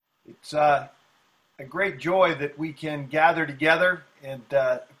It's a great joy that we can gather together and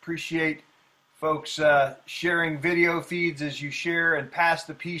appreciate folks sharing video feeds as you share and pass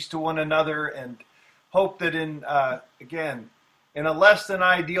the peace to one another, and hope that in a less than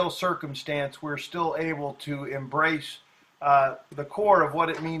ideal circumstance, we're still able to embrace the core of what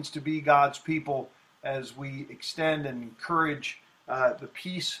it means to be God's people as we extend and encourage the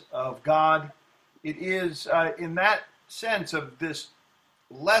peace of God. It is in that sense of this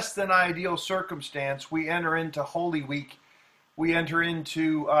less than ideal circumstance, we enter into Holy Week. We enter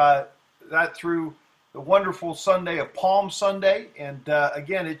into that through the wonderful Sunday of Palm Sunday. And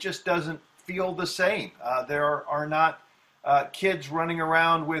again, it just doesn't feel the same. There are not kids running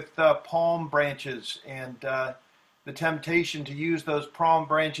around with palm branches and the temptation to use those palm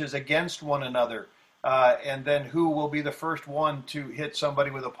branches against one another. And then who will be the first one to hit somebody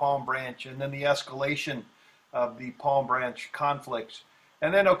with a palm branch, and then the escalation of the palm branch conflicts.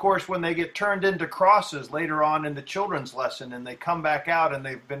 And then, of course, when they get turned into crosses later on in the children's lesson, and they come back out and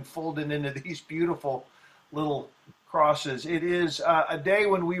they've been folded into these beautiful little crosses. It is a day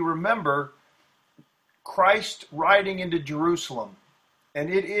when we remember Christ riding into Jerusalem. And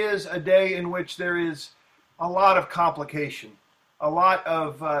it is a day in which there is a lot of complication, a lot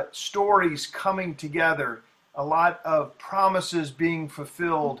of stories coming together, a lot of promises being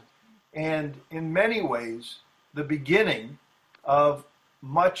fulfilled, and in many ways, the beginning of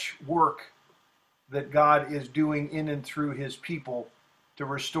much work that God is doing in and through his people to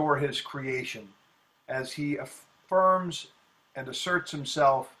restore his creation, as he affirms and asserts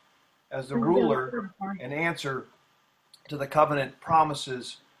himself as the ruler and answer to the covenant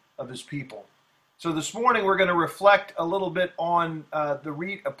promises of his people. So this morning we're going to reflect a little bit on a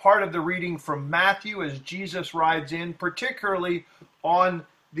part of the reading from Matthew as Jesus rides in, particularly on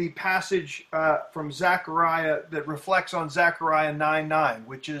the passage from Zechariah that reflects on Zechariah 9:9,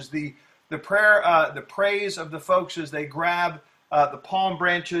 which is the prayer, the praise of the folks as they grab the palm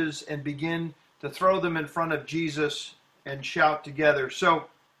branches and begin to throw them in front of Jesus and shout together. So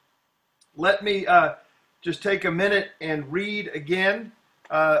let me just take a minute and read again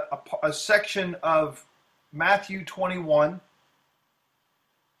a section of Matthew 21.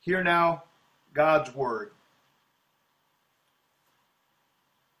 Hear now God's word.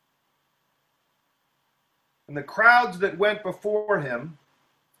 And the crowds that went before him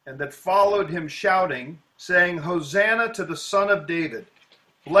and that followed him shouting, saying, Hosanna to the Son of David.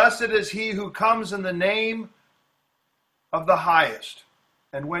 Blessed is he who comes in the name of the highest.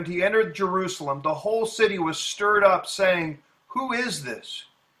 And when he entered Jerusalem, the whole city was stirred up, saying, Who is this?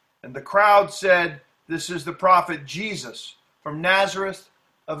 And the crowd said, This is the prophet Jesus from Nazareth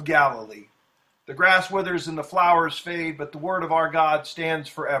of Galilee. The grass withers and the flowers fade, but the word of our God stands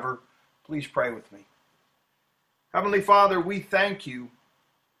forever. Please pray with me. Heavenly Father, we thank you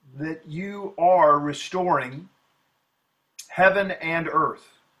that you are restoring heaven and earth.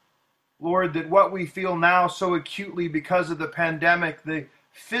 Lord, that what we feel now so acutely because of the pandemic, the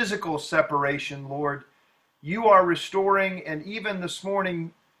physical separation, Lord, you are restoring, and even this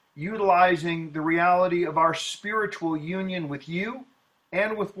morning, utilizing the reality of our spiritual union with you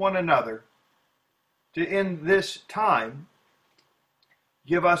and with one another to, in this time,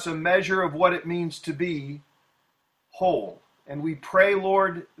 give us a measure of what it means to be whole. And we pray,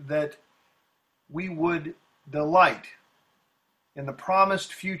 Lord, that we would delight in the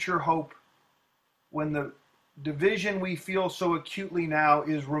promised future hope when the division we feel so acutely now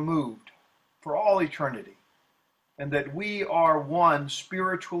is removed for all eternity, and that we are one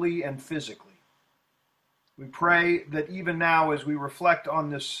spiritually and physically. We pray that even now, as we reflect on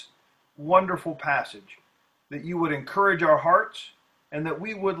this wonderful passage, that you would encourage our hearts, and that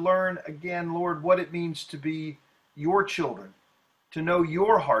we would learn again, Lord, what it means to be your children, to know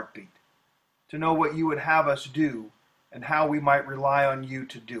your heartbeat, to know what you would have us do, and how we might rely on you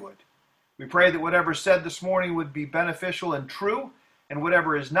to do it. We pray that whatever is said this morning would be beneficial and true, and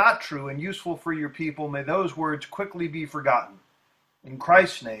whatever is not true and useful for your people, may those words quickly be forgotten. In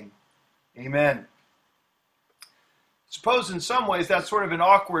Christ's name, amen. Suppose in some ways that's sort of an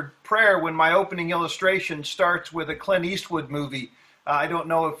awkward prayer when my opening illustration starts with a Clint Eastwood movie. I don't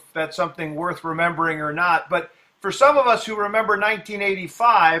know if that's something worth remembering or not, but for some of us who remember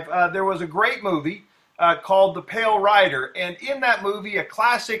 1985, there was a great movie called The Pale Rider. And in that movie, a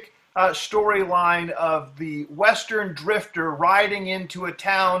classic storyline of the Western drifter riding into a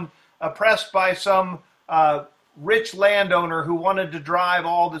town oppressed by some rich landowner who wanted to drive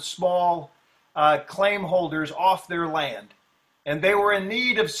all the small claim holders off their land. And they were in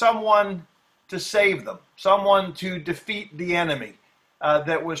need of someone to save them, someone to defeat the enemy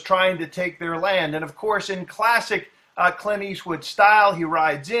that was trying to take their land. And of course, in classic Clint Eastwood style. He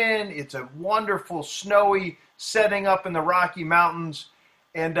rides in. It's a wonderful snowy setting up in the Rocky Mountains.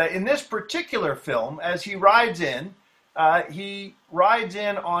 And in this particular film, as he rides in on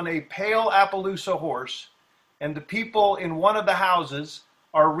a pale Appaloosa horse, and the people in one of the houses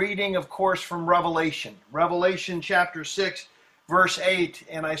are reading, of course, from Revelation chapter 6, verse 8,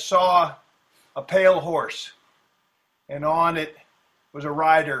 and I saw a pale horse, and on it was a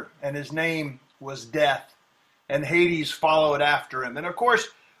rider, and his name was Death, and Hades followed after him. And of course,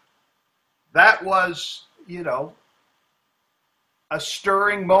 that was, a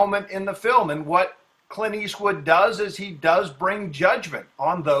stirring moment in the film. And what Clint Eastwood does is he does bring judgment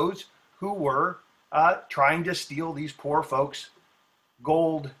on those who were trying to steal these poor folks'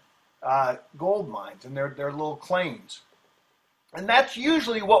 gold mines and their little claims. And that's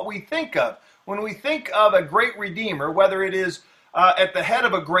usually what we think of when we think of a great redeemer, whether it is at the head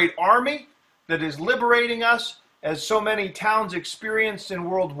of a great army that is liberating us, as so many towns experienced in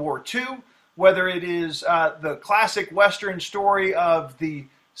World War II, whether it is the classic Western story of the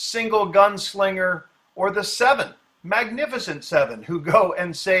single gunslinger or the seven, magnificent seven, who go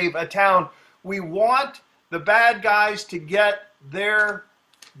and save a town. We want the bad guys to get their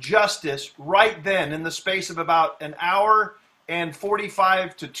justice right then in the space of about an hour and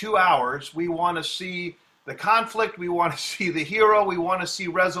 45 to 2 hours. We want to see the conflict. We want to see the hero. We want to see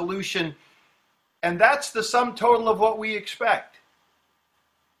resolution. And that's the sum total of what we expect.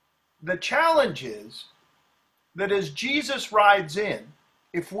 The challenge is that as Jesus rides in,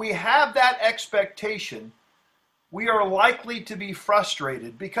 if we have that expectation, we are likely to be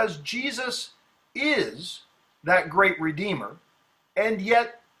frustrated because Jesus is that great redeemer, and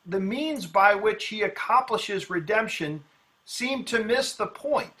yet the means by which he accomplishes redemption seem to miss the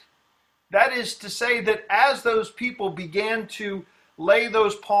point. That is to say that as those people began to lay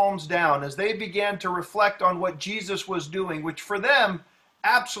those palms down, as they began to reflect on what Jesus was doing, which for them,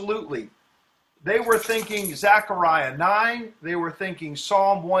 absolutely, they were thinking Zechariah 9, they were thinking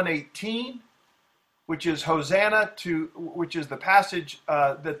Psalm 118, which is Hosanna, which is the passage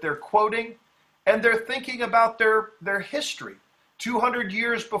that they're quoting, and they're thinking about their history. 200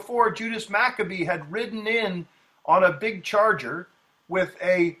 years before, Judas Maccabee had ridden in on a big charger with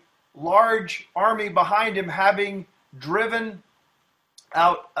a large army behind him, having driven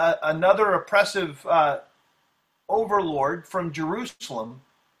out another oppressive overlord from Jerusalem.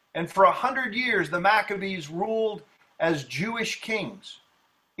 And for 100 years, the Maccabees ruled as Jewish kings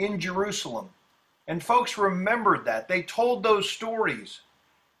in Jerusalem. And folks remembered that. They told those stories.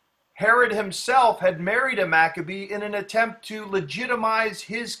 Herod himself had married a Maccabee in an attempt to legitimize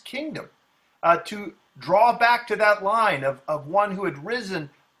his kingdom, to draw back to that line of one who had risen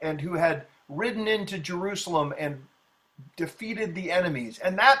and who had ridden into Jerusalem and defeated the enemies.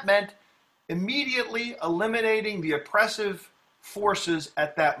 And that meant immediately eliminating the oppressive forces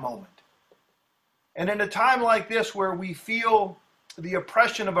at that moment. And in a time like this, where we feel the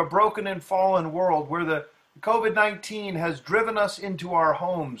oppression of a broken and fallen world, where the COVID-19 has driven us into our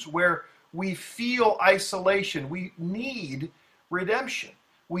homes, where we feel isolation, we need redemption.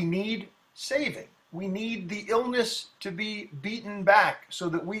 We need saving. We need the illness to be beaten back so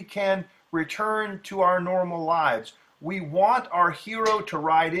that we can return to our normal lives. We want our hero to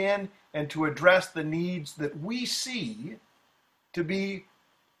ride in and to address the needs that we see to be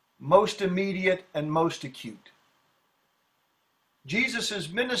most immediate and most acute. Jesus'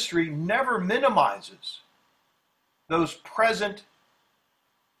 ministry never minimizes those present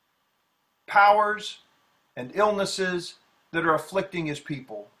powers and illnesses that are afflicting his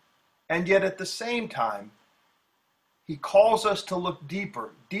people. And yet at the same time, he calls us to look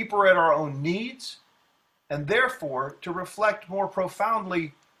deeper at our own needs, and therefore to reflect more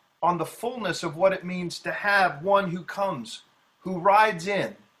profoundly on the fullness of what it means to have one who comes, who rides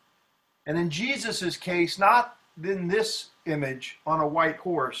in. And in Jesus' case, not in this image on a white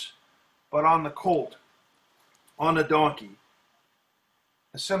horse, but on the colt, on a donkey,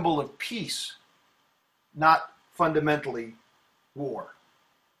 a symbol of peace, not fundamentally war.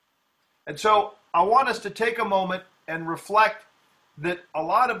 And so I want us to take a moment and reflect that a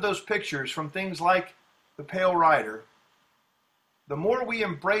lot of those pictures from things like the Pale Rider, the more we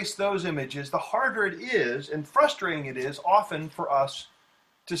embrace those images, the harder it is and frustrating it is often for us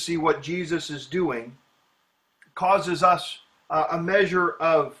to see what Jesus is doing. It causes us a measure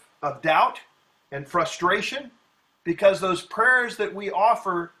of doubt and frustration, because those prayers that we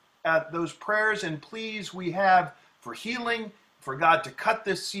offer, those prayers and pleas we have for healing, for God to cut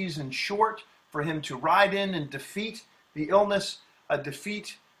this season short, for him to ride in and defeat the illness,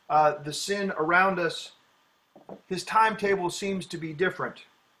 defeat the sin around us, his timetable seems to be different.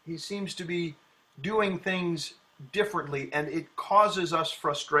 He seems to be doing things differently, and it causes us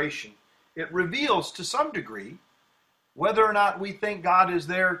frustration. It reveals to some degree whether or not we think God is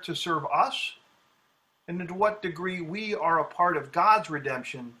there to serve us, and to what degree we are a part of God's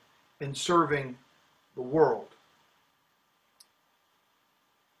redemption in serving the world.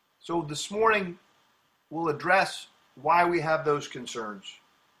 So this morning, we'll address why we have those concerns.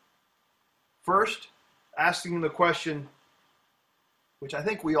 First, asking the question, which I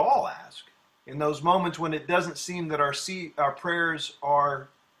think we all ask, in those moments when it doesn't seem that our prayers are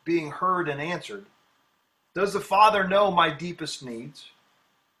being heard and answered. Does the Father know my deepest needs?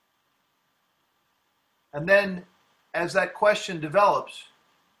 And then, as that question develops,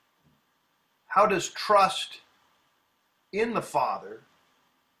 how does trust in the Father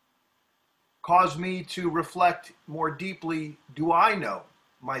cause me to reflect more deeply, do I know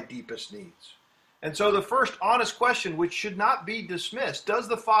my deepest needs? And so the first honest question, which should not be dismissed, does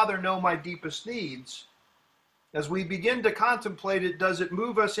the Father know my deepest needs? As we begin to contemplate it, does it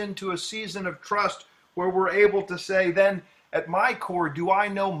move us into a season of trust where we're able to say, then, at my core, do I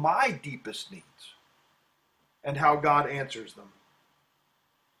know my deepest needs and how God answers them?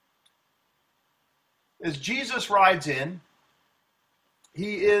 As Jesus rides in,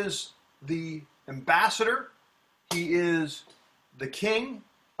 he is the ambassador, he is the king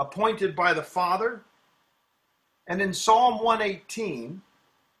appointed by the Father, and in Psalm 118,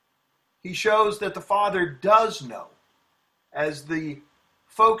 he shows that the Father does know. As the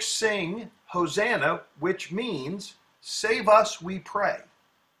folks sing Hosanna, which means, save us, we pray.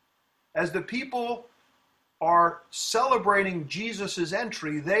 As the people are celebrating Jesus'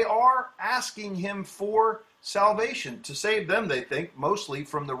 entry, they are asking him for salvation, to save them, they think, mostly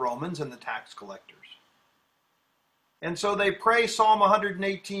from the Romans and the tax collectors. And so they pray Psalm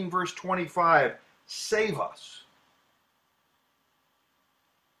 118, verse 25, save us.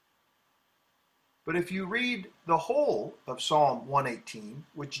 But if you read the whole of Psalm 118,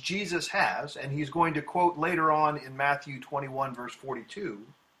 which Jesus has, and he's going to quote later on in Matthew 21, verse 42,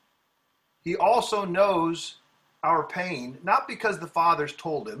 he also knows our pain, not because the Father's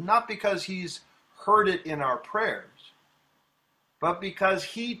told him, not because he's heard it in our prayers, but because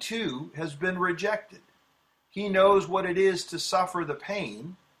he too has been rejected. He knows what it is to suffer the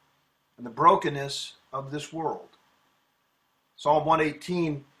pain and the brokenness of this world. Psalm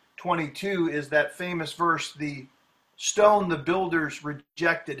 118:22 is that famous verse, the stone the builders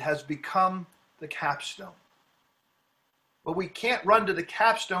rejected has become the capstone. But we can't run to the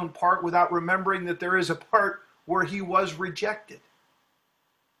capstone part without remembering that there is a part where he was rejected.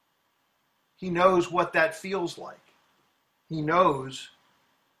 He knows what that feels like. He knows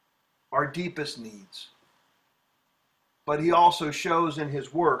our deepest needs. But he also shows in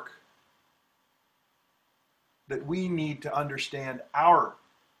his work that we need to understand our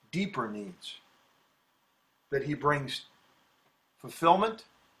deeper needs, that he brings fulfillment,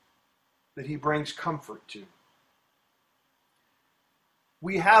 that he brings comfort to.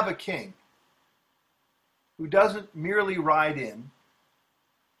 We have a king who doesn't merely ride in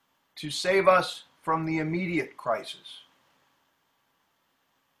to save us from the immediate crisis,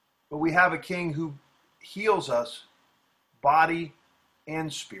 but we have a king who heals us body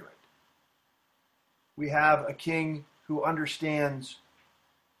and spirit. We have a king who understands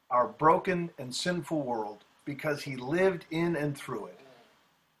our broken and sinful world because he lived in and through it.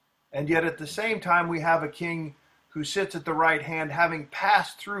 And yet at the same time, we have a king who sits at the right hand, having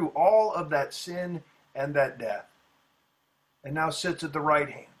passed through all of that sin and that death, and now sits at the right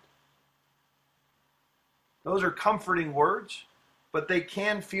hand. Those are comforting words, but they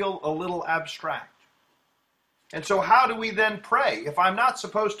can feel a little abstract. And so how do we then pray? If I'm not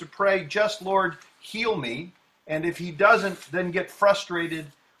supposed to pray, just Lord, heal me, and if he doesn't, then get frustrated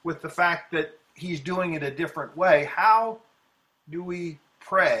with the fact that he's doing it a different way, how do we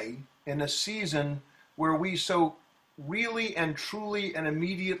pray in a season where we so really and truly and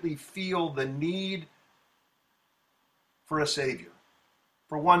immediately feel the need for a Savior,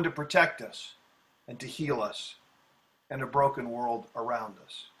 for one to protect us and to heal us in a broken world around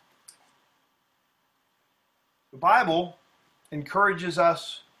us? The Bible encourages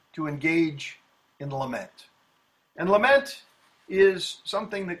us to engage in lament. And lament is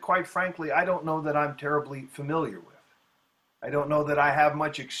something that, quite frankly, I don't know that I'm terribly familiar with. I don't know that I have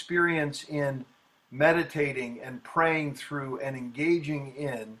much experience in meditating and praying through and engaging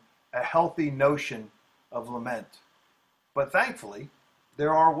in a healthy notion of lament. But thankfully,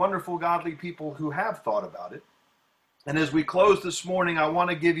 there are wonderful, godly people who have thought about it. And as we close this morning, I want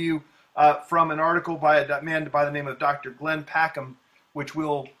to give you from an article by a man by the name of Dr. Glenn Packham, which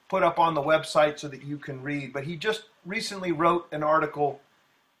we'll put up on the website so that you can read. But he just recently wrote an article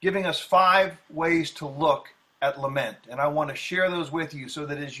giving us 5 ways to look at lament. And I want to share those with you so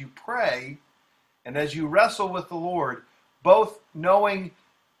that as you pray and as you wrestle with the Lord, both knowing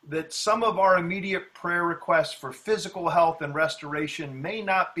that some of our immediate prayer requests for physical health and restoration may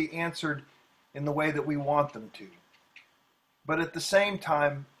not be answered in the way that we want them to. But at the same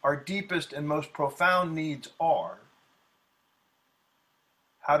time, our deepest and most profound needs are,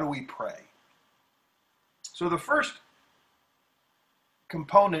 how do we pray? So the first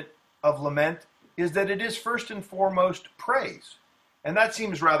component of lament is that it is first and foremost praise. And that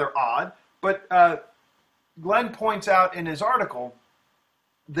seems rather odd, but Glenn points out in his article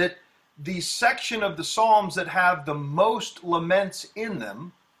that the section of the Psalms that have the most laments in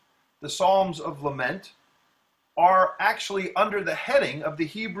them, the Psalms of Lament, are actually under the heading of the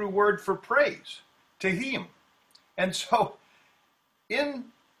Hebrew word for praise, tehim. And so, in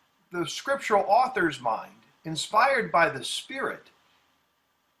the scriptural author's mind, inspired by the Spirit,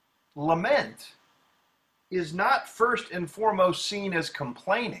 lament is not first and foremost seen as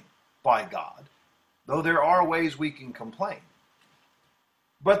complaining by God, though there are ways we can complain.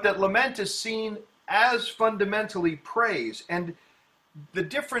 But that lament is seen as fundamentally praise. And the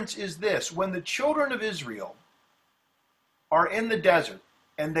difference is this: when the children of Israel are in the desert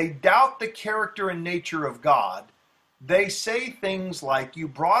and they doubt the character and nature of God, they say things like, "You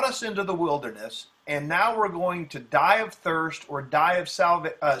brought us into the wilderness, and now we're going to die of thirst or die of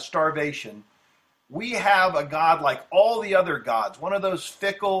starvation. We have a God like all the other gods," one of those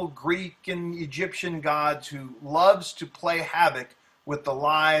fickle Greek and Egyptian gods who loves to play havoc with the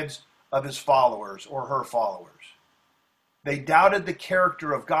lives of his followers or her followers. They doubted the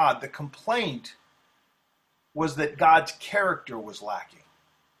character of God. The complaint was that God's character was lacking.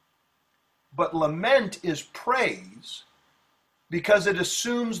 But lament is praise because it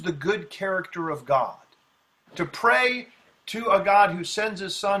assumes the good character of God. To pray to a God who sends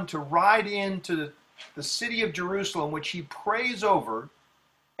his son to ride into the city of Jerusalem, which he prays over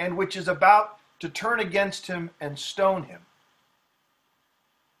and which is about to turn against him and stone him,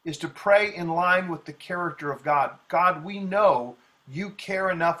 is to pray in line with the character of God. God, we know you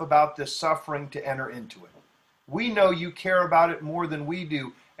care enough about this suffering to enter into it. We know you care about it more than we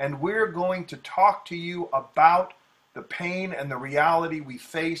do, and we're going to talk to you about the pain and the reality we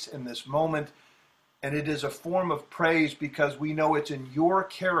face in this moment, and it is a form of praise because we know it's in your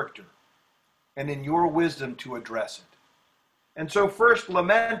character and in your wisdom to address it. And so first,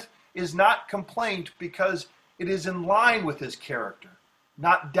 lament is not complaint because it is in line with his character,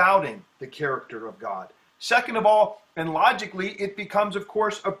 not doubting the character of God. Second of all, and logically, it becomes, of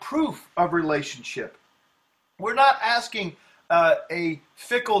course, a proof of relationship. We're not asking a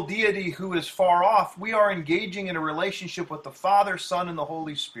fickle deity who is far off. We are engaging in a relationship with the Father, Son, and the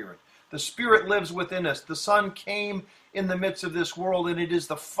Holy Spirit. The Spirit lives within us. The Son came in the midst of this world, and it is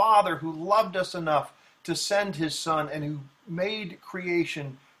the Father who loved us enough to send his Son and who made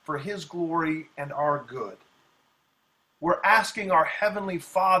creation for his glory and our good. We're asking our Heavenly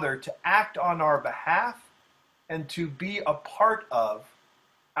Father to act on our behalf and to be a part of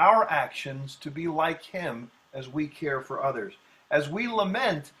our actions, to be like him as we care for others. As we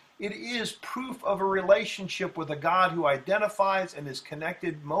lament, it is proof of a relationship with a God who identifies and is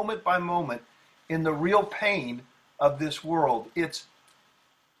connected moment by moment in the real pain of this world. It's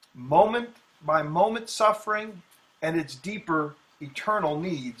moment by moment suffering and its deeper eternal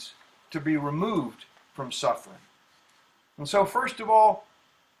needs to be removed from suffering. And so first of all,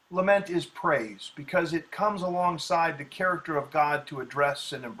 lament is praise because it comes alongside the character of God to address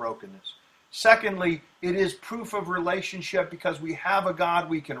sin and brokenness. Secondly, it is proof of relationship because we have a God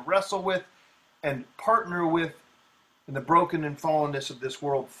we can wrestle with and partner with in the broken and fallenness of this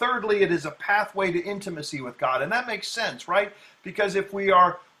world. Thirdly, it is a pathway to intimacy with God. And that makes sense, right? Because if we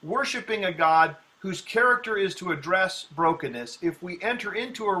are worshiping a God whose character is to address brokenness, if we enter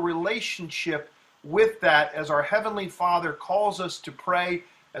into a relationship with that, as our Heavenly Father calls us to pray,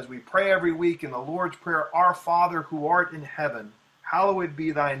 as we pray every week in the Lord's Prayer, "Our Father who art in heaven, hallowed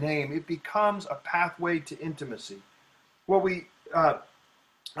be thy name," it becomes a pathway to intimacy. What we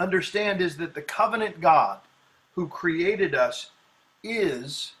understand is that the covenant God who created us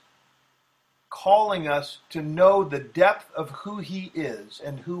is calling us to know the depth of who he is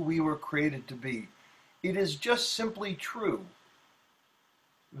and who we were created to be. It is just simply true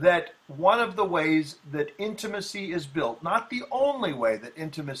that one of the ways that intimacy is built, not the only way that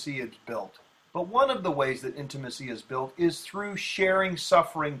intimacy is built, but one of the ways that intimacy is built is through sharing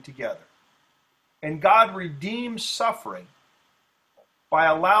suffering together. And God redeems suffering by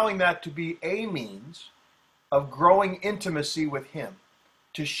allowing that to be a means of growing intimacy with him,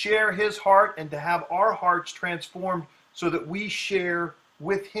 to share his heart and to have our hearts transformed so that we share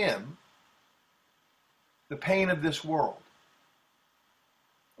with him the pain of this world.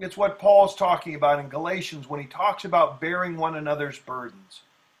 It's what Paul's talking about in Galatians when he talks about bearing one another's burdens.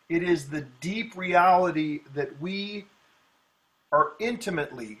 It is the deep reality that we are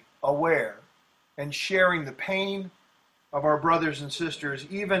intimately aware and sharing the pain of our brothers and sisters,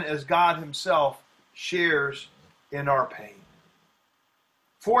 even as God himself shares in our pain.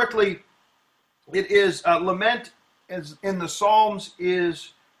 Fourthly, it is lament as in the Psalms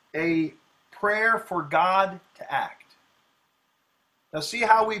is a prayer for God to act. Now see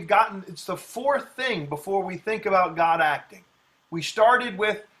how we've gotten, it's the fourth thing before we think about God acting. We started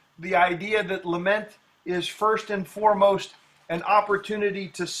with the idea that lament is first and foremost an opportunity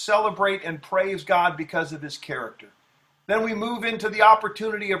to celebrate and praise God because of his character. Then we move into the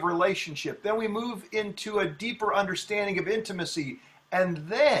opportunity of relationship. Then we move into a deeper understanding of intimacy. And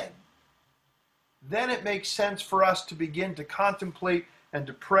then it makes sense for us to begin to contemplate and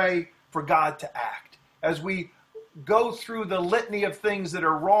to pray for God to act. As we go through the litany of things that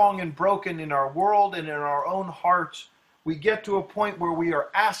are wrong and broken in our world and in our own hearts, we get to a point where we are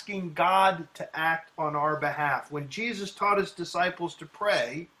asking God to act on our behalf. When Jesus taught his disciples to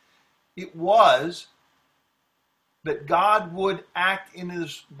pray, it was that God would act in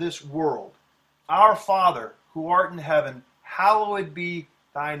this world. Our Father, who art in heaven, hallowed be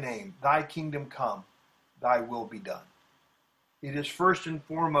thy name. Thy kingdom come, thy will be done. It is first and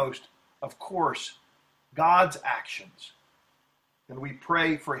foremost, of course, God's actions. And we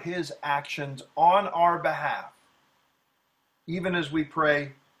pray for his actions on our behalf, even as we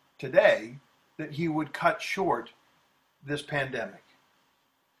pray today that he would cut short this pandemic.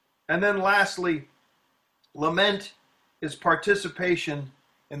 And then lastly, lament is participation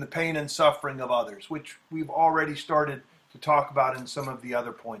in the pain and suffering of others, which we've already started to talk about in some of the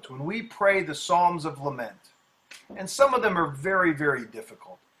other points. When we pray the Psalms of lament, and some of them are very, very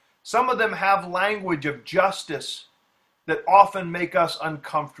difficult. Some of them have language of justice that often make us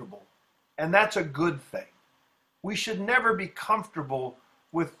uncomfortable, and that's a good thing. We should never be comfortable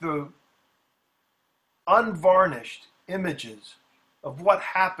with the unvarnished images of what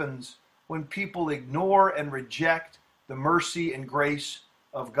happens when people ignore and reject the mercy and grace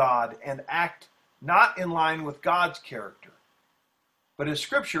of God and act not in line with God's character, but as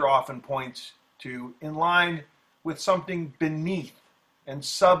Scripture often points to, in line with something beneath and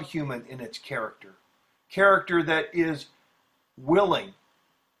subhuman in its character. Character that is willing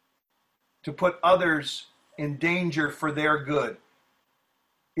to put others in danger for their good.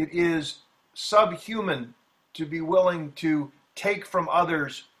 It is subhuman to be willing to take from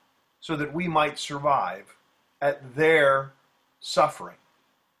others so that we might survive at their suffering.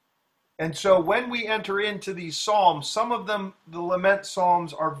 And so when we enter into these psalms, some of them, the lament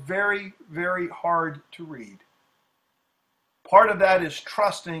psalms, are very, very hard to read. Part of that is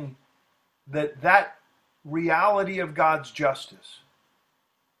trusting that reality of God's justice,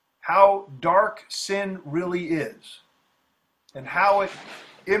 how dark sin really is, and how it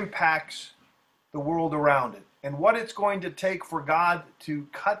impacts the world around it, and what it's going to take for God to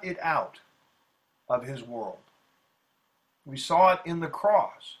cut it out of his world. We saw it in the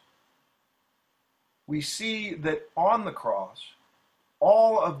cross. We see that on the cross,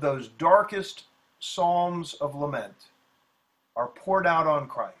 all of those darkest psalms of lament are poured out on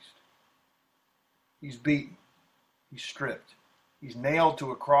Christ. He's beaten, he's stripped, he's nailed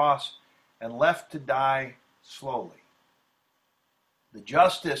to a cross and left to die slowly. The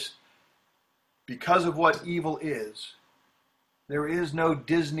justice, because of what evil is, there is no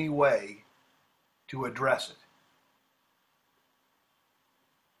Disney way to address it.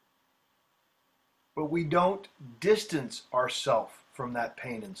 But we don't distance ourselves from that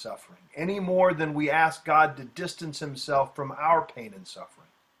pain and suffering any more than we ask God to distance himself from our pain and suffering.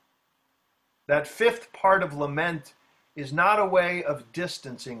 That fifth part of lament is not a way of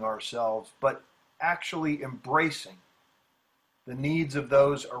distancing ourselves, but actually embracing the needs of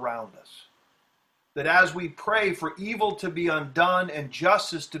those around us. That as we pray for evil to be undone and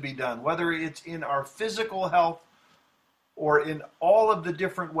justice to be done, whether it's in our physical health or in all of the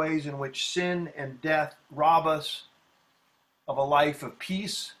different ways in which sin and death rob us of a life of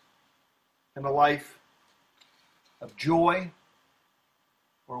peace and a life of joy,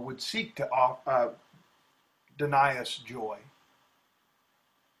 or would seek to deny us joy,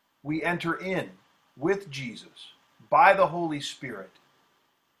 we enter in with Jesus by the Holy Spirit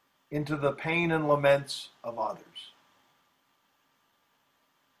into the pain and laments of others.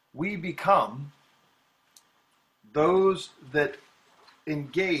 We become those that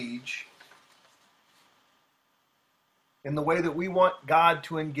engage in the way that we want God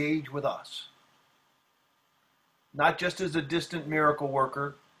to engage with us. Not just as a distant miracle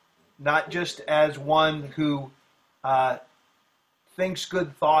worker, not just as one who thinks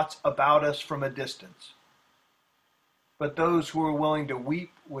good thoughts about us from a distance, but those who are willing to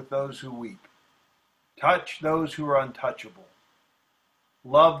weep with those who weep, touch those who are untouchable,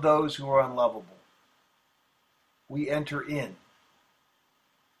 love those who are unlovable. We enter in.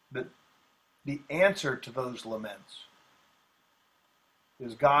 The answer to those laments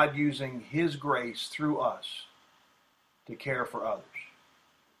is God using his grace through us to care for others.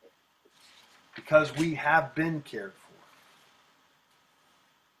 Because we have been cared for.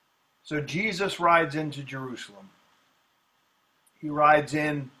 So Jesus rides into Jerusalem. He rides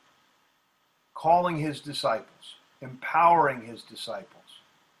in calling his disciples, empowering his disciples.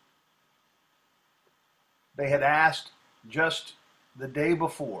 They had asked just the day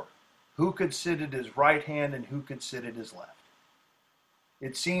before who could sit at his right hand and who could sit at his left.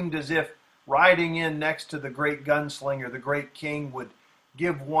 It seemed as if riding in next to the great gunslinger, the great king, would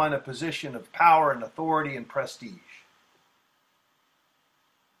give one a position of power and authority and prestige.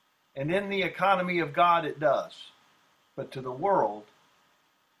 And in the economy of God, it does. But to the world,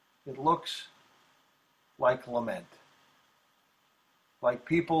 it looks like lament. Like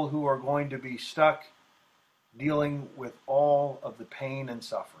people who are going to be stuck dealing with all of the pain and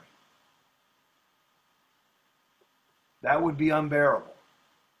suffering. That would be unbearable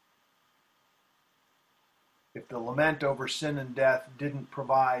if the lament over sin and death didn't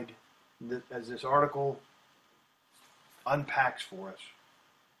provide, as this article unpacks for us,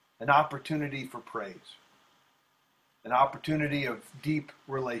 an opportunity for praise, an opportunity of deep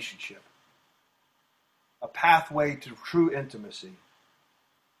relationship, a pathway to true intimacy,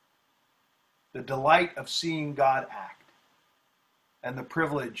 the delight of seeing God act, and the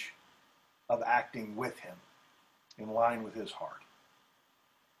privilege of acting with him in line with his heart.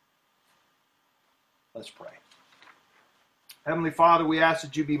 Let's pray. Heavenly Father, we ask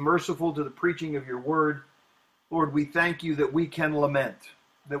that you be merciful to the preaching of your word. Lord, we thank you that we can lament,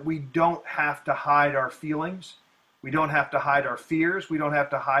 that we don't have to hide our feelings. We don't have to hide our fears. We don't have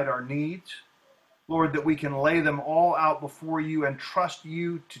to hide our needs. Lord, that we can lay them all out before you and trust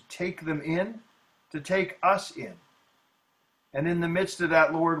you to take them in, to take us in. And in the midst of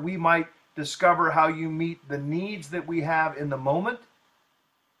that, Lord, we might discover how you meet the needs that we have in the moment,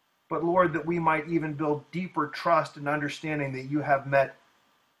 but Lord, that we might even build deeper trust and understanding that you have met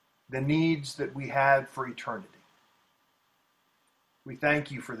the needs that we had for eternity. We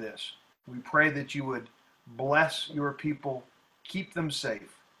thank you for this. We pray that you would bless your people, keep them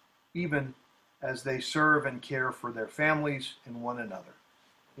safe, even as they serve and care for their families and one another.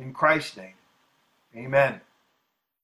 In Christ's name, amen.